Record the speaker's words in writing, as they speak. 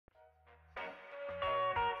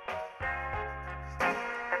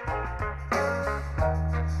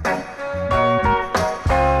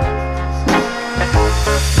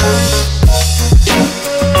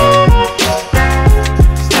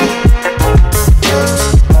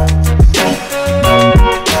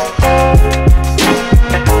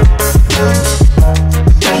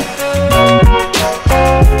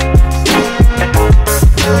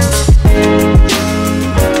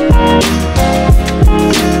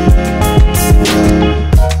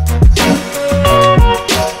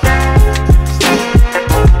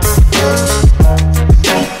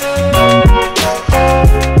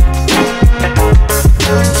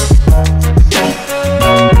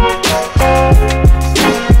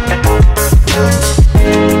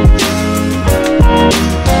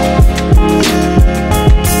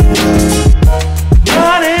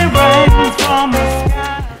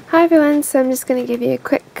going to give you a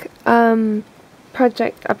quick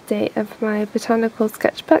project update of my botanical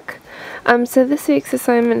sketchbook. So this week's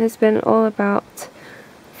assignment has been all about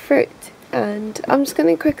fruit, and I'm just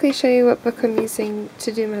going to quickly show you what book I'm using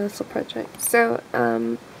to do my little project. So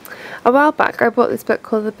a while back I bought this book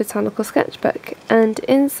called the Botanical Sketchbook, and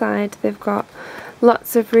inside they've got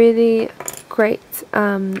lots of really great,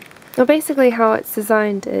 well, basically how it's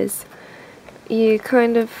designed is you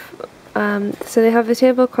kind of, so they have the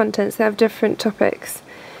table of contents, they have different topics,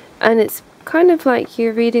 and it's kind of like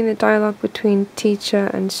you're reading the dialogue between teacher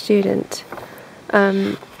and student.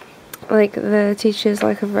 Like the teacher is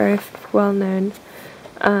like a very well-known,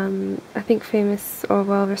 I think famous or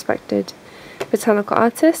well-respected botanical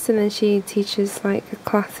artist, and then she teaches like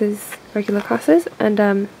classes, regular classes, and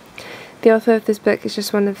the author of this book is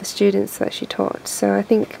just one of the students that she taught. So I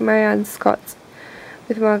think Marianne Scott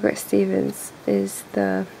with Margaret Stevens is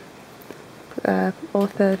the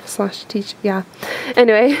author slash teacher, yeah.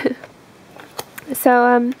 Anyway,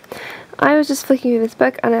 so I was just flicking through this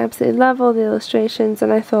book and I absolutely love all the illustrations,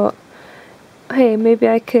 and I thought, hey, maybe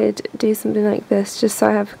I could do something like this just so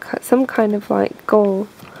I have some kind of like goal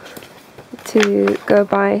to go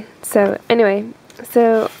by. So anyway,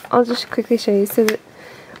 so I'll just quickly show you. So that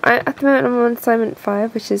at the moment I'm on assignment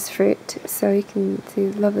 5, which is fruit, so you can see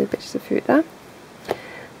lovely pictures of fruit there.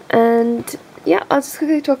 And yeah, I'll just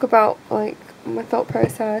quickly talk about like my thought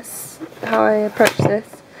process, how I approach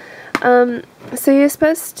this. So you're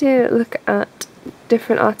supposed to look at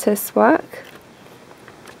different artists' work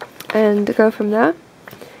and go from there.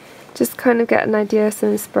 Just kind of get an idea, some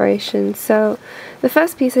inspiration. So the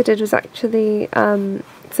first piece I did was actually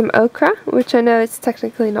some okra, which I know is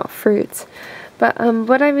technically not fruit, but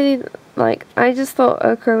what I really like, I just thought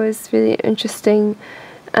okra was really interesting,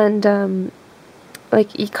 and like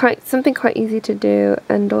something quite easy to do,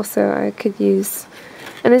 and also I could use,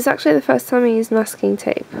 and it's actually the first time I used masking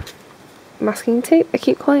tape. Masking tape? I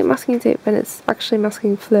keep calling it masking tape, and it's actually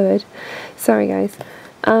masking fluid. Sorry guys.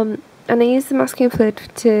 And I used the masking fluid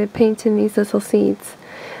to paint in these little seeds.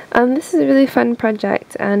 This is a really fun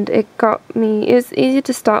project, and it was easy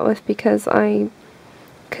to start with because I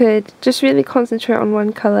could just really concentrate on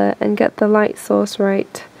one colour and get the light source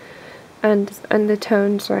right, and the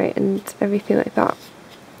tones right, and everything like that.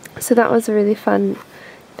 So that was a really fun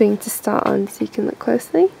thing to start on, so you can look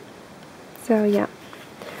closely. So yeah.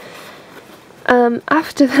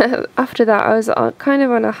 After that I was kind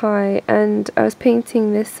of on a high, and I was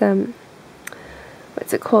painting this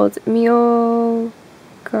what's it called? Myoga,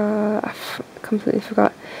 I completely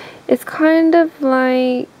forgot. It's kind of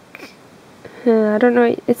like, I don't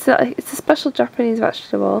know, it's a special Japanese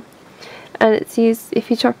vegetable, and it's used, if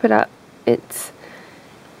you chop it up, it's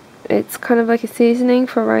kind of like a seasoning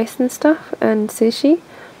for rice and stuff and sushi.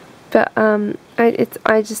 But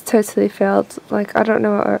I just totally failed. Like, I don't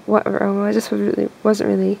know what went wrong. I just wasn't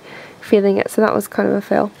really feeling it, so that was kind of a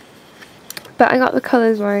fail. But I got the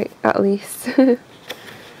colours right, at least.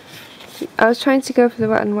 I was trying to go for the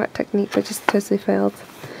wet and wet technique, but just totally failed.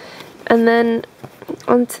 And then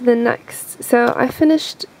on to the next. So I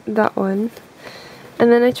finished that one,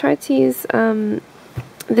 and then I tried to use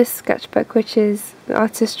this sketchbook, which is the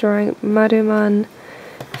artist drawing Maruman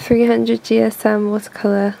 300 GSM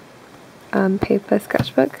watercolour paper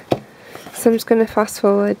sketchbook. So I'm just going to fast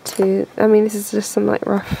forward to, I mean, this is just some like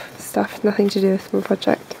rough stuff, nothing to do with my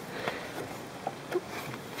project.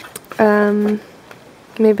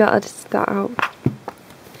 Maybe I'll edit that out.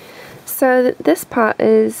 So this part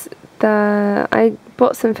is I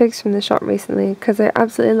bought some figs from the shop recently because I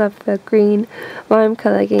absolutely love the green lime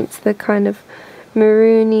colour against the kind of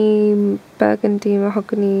maroony, burgundy,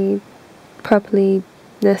 mahogany,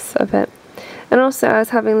 purpley-ness of it. And also I was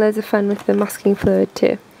having loads of fun with the masking fluid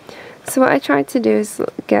too. So what I tried to do is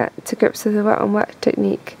get to grips with the wet on wet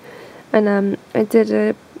technique, and I did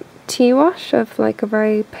a tea wash of like a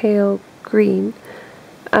very pale green,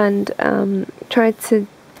 and tried to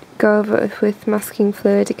go over it with masking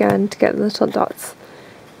fluid again to get the little dots,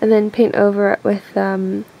 and then paint over it with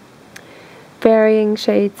varying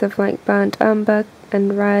shades of like burnt umber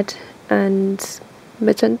and red and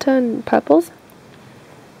magenta and purples.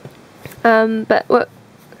 But what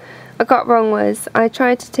I got wrong was I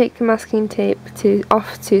tried to take the masking tape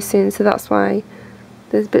off too soon, so that's why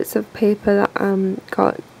there's bits of paper that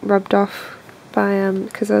got rubbed off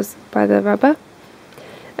because I was by the rubber.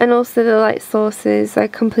 And also the light sources, I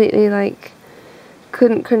completely like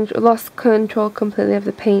lost control completely of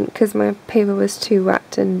the paint because my paper was too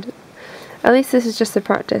wet. And at least this is just a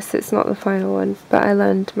practice, it's not the final one, but I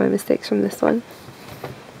learned my mistakes from this one.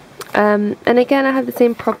 And again I had the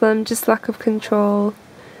same problem, just lack of control,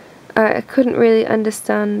 I couldn't really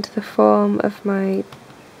understand the form of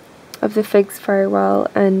the figs very well,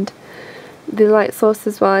 and the light source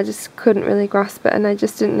as well. I just couldn't really grasp it, and I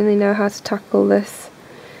just didn't really know how to tackle this.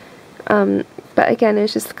 But again, it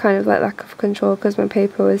was just kind of like lack of control because my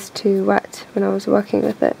paper was too wet when I was working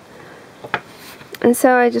with it. And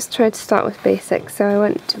so I just tried to start with basics. So I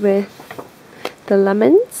went with the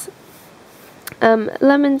lemons.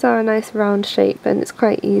 Lemons are a nice round shape, and it's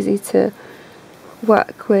quite easy to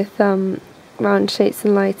work with round shapes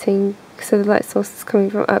and lighting. So the light source is coming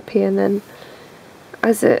from up here, and then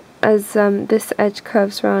as this edge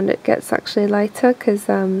curves around, it gets actually lighter because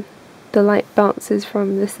the light bounces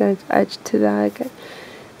from this edge to there.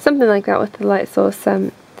 Something like that with the light source.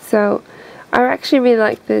 So I actually really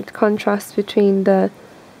like the contrast between the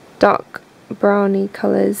dark browny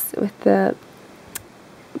colours with the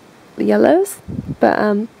yellows.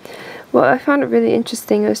 But what I found it really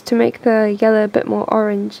interesting was to make the yellow a bit more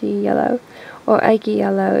orangey yellow or eggy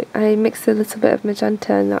yellow. I mixed a little bit of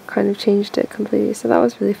magenta, and that kind of changed it completely, so that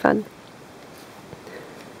was really fun.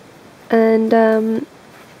 And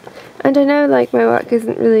I know like my work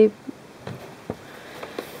isn't really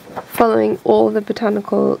following all the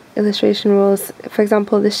botanical illustration rules. For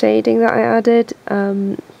example, the shading that I added,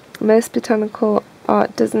 most botanical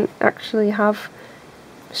art doesn't actually have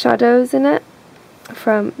shadows in it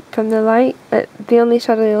from the light. The only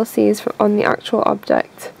shadow you'll see is on the actual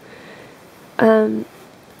object.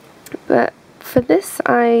 But for this,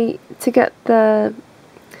 to get the,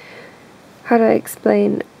 how do I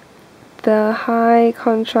explain, the high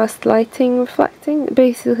contrast lighting reflecting,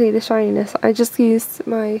 basically the shininess, I just used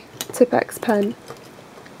my Tipex pen,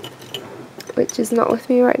 which is not with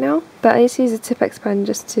me right now, but I just use a Tipex pen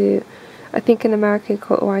just to, I think in America you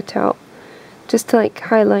call it whiteout, just to like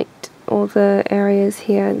highlight all the areas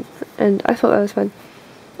here, and I thought that was fun.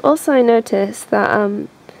 Also I noticed that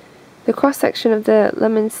the cross section of the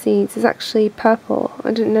lemon seeds is actually purple.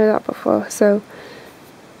 I didn't know that before, so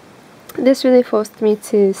this really forced me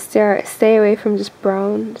to stay away from just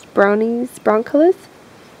brown colours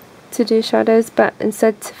to do shadows, but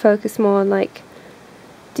instead to focus more on like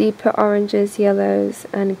deeper oranges, yellows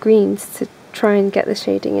and greens to try and get the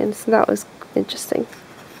shading in. So that was interesting.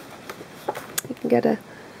 You can get a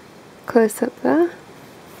close up there.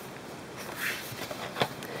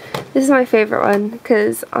 This is my favourite one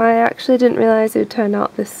because I actually didn't realise it would turn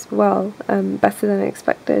out this well, better than I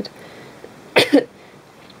expected.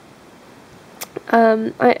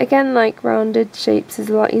 I again like rounded shapes is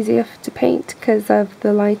a lot easier to paint because of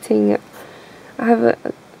the lighting. I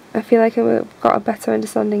feel like I've got a better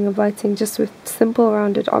understanding of lighting just with simple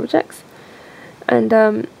rounded objects.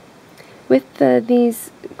 And with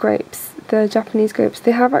these grapes, the Japanese grapes,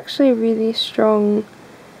 they have actually really strong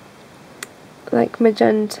like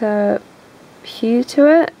magenta hue to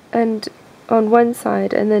it, and on one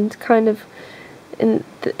side, and then kind of in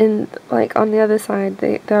like on the other side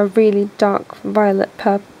they're really dark violet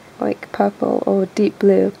purple or deep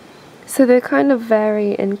blue, so they kind of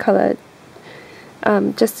vary in colour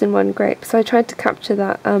just in one grape. So I tried to capture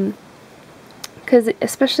that because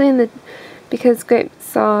especially because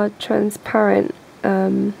grapes are transparent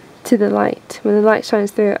to the light. When the light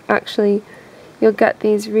shines through, actually you'll get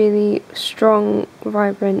these really strong,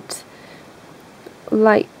 vibrant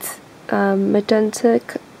light magenta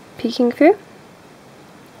peeking through.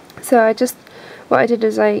 So what I did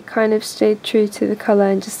is I kind of stayed true to the colour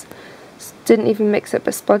and just didn't even mix it,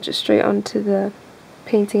 but splodged it straight onto the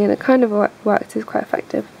painting, and it kind of worked. It's quite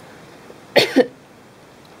effective.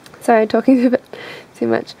 Sorry, I'm talking a bit too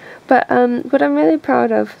much. But what I'm really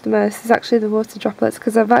proud of the most is actually the water droplets,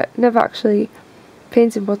 because I've never actually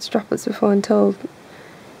painted water droplets before until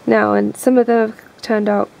now, and some of them have turned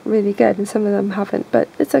out really good and some of them haven't, but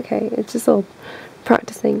it's okay, it's just all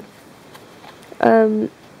practicing.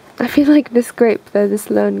 I feel like this grape though,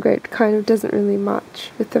 this lone grape, kind of doesn't really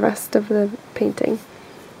match with the rest of the painting.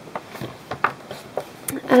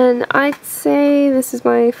 And I'd say this is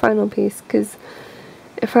my final piece, because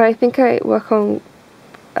if I think I work on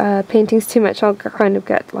paintings too much, I'll kind of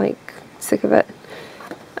get like sick of it.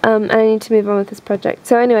 And I need to move on with this project.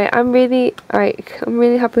 So anyway, I'm really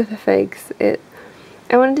happy with the figs.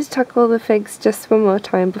 I wanted to tackle the figs just one more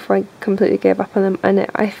time before I completely gave up on them, and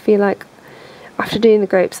I feel like after doing the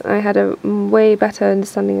grapes I had a way better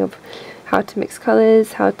understanding of how to mix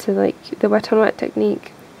colours, how to like the wet on wet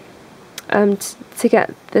technique, to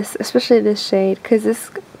get this, especially this shade, because this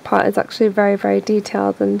part is actually very, very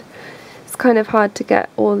detailed, and it's kind of hard to get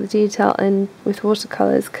all the detail in with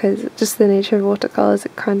watercolours, because just the nature of watercolours,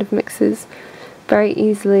 it kind of mixes very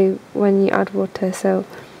easily when you add water. So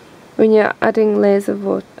when you're adding layers of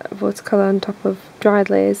watercolour on top of dried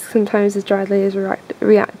layers. Sometimes the dried layers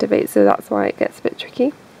reactivate, so that's why it gets a bit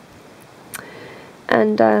tricky.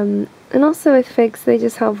 And also with figs, they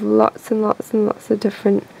just have lots and lots and lots of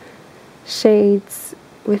different shades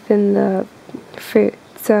within the fruit,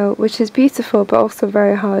 so which is beautiful but also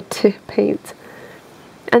very hard to paint.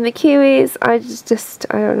 And the kiwis, I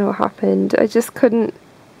don't know what happened. I just couldn't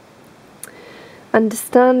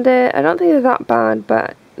understand it. I don't think they're that bad,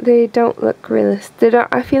 but they don't look realistic.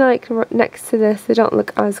 I feel like next to this they don't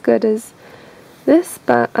look as good as this,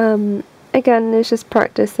 but again, it's just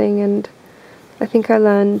practicing, and I think I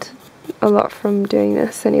learned a lot from doing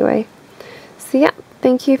this anyway. So yeah,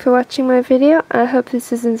 thank you for watching my video. I hope this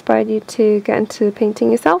has inspired you to get into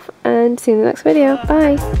painting yourself, and see you in the next video.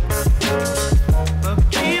 Bye!